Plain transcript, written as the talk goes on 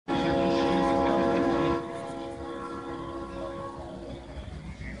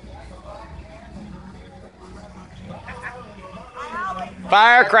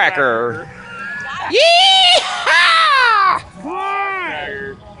Firecracker. Yeehaw!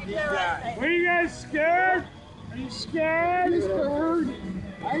 Are you guys scared? Are you scared?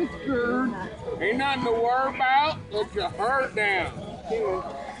 I'm scared. Ain't nothing to worry about. Let your heart down.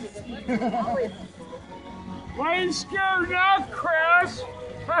 Why are you scared now, Chris?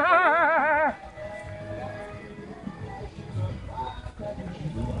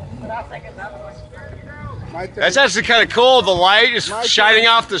 That's actually kind of cool. The light is shining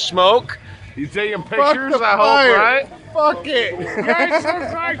off the smoke. You taking pictures? I hope, right? Fuck it. Guys,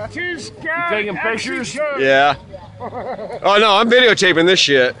 looks like too scared. You taking pictures? Yeah. Oh no, I'm videotaping this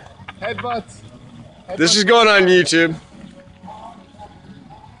shit. Headbutts. This is going on YouTube.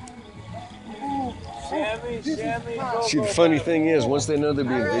 See, the funny thing is, once they know they're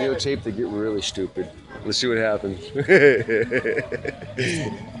being videotaped, they get really stupid. Let's see what happens.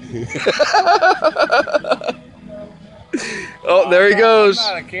 Oh, there he goes.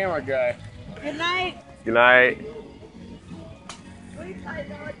 I'm not a camera guy. Good night. Good night.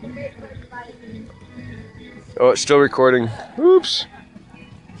 Oh, it's still recording. Oops.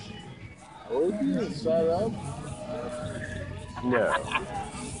 Oh, you set up? No.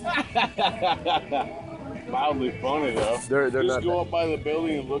 Mildly funny though. They're Just not. go up by the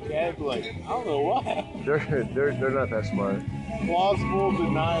building and look at it, like I don't know why. They're not that smart. Plausible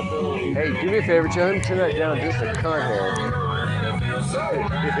deniability. Hey, do me a favor, tell him to turn that down just a cunt hair.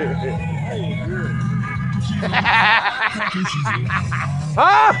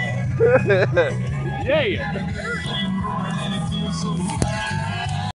 Ah! Yeah.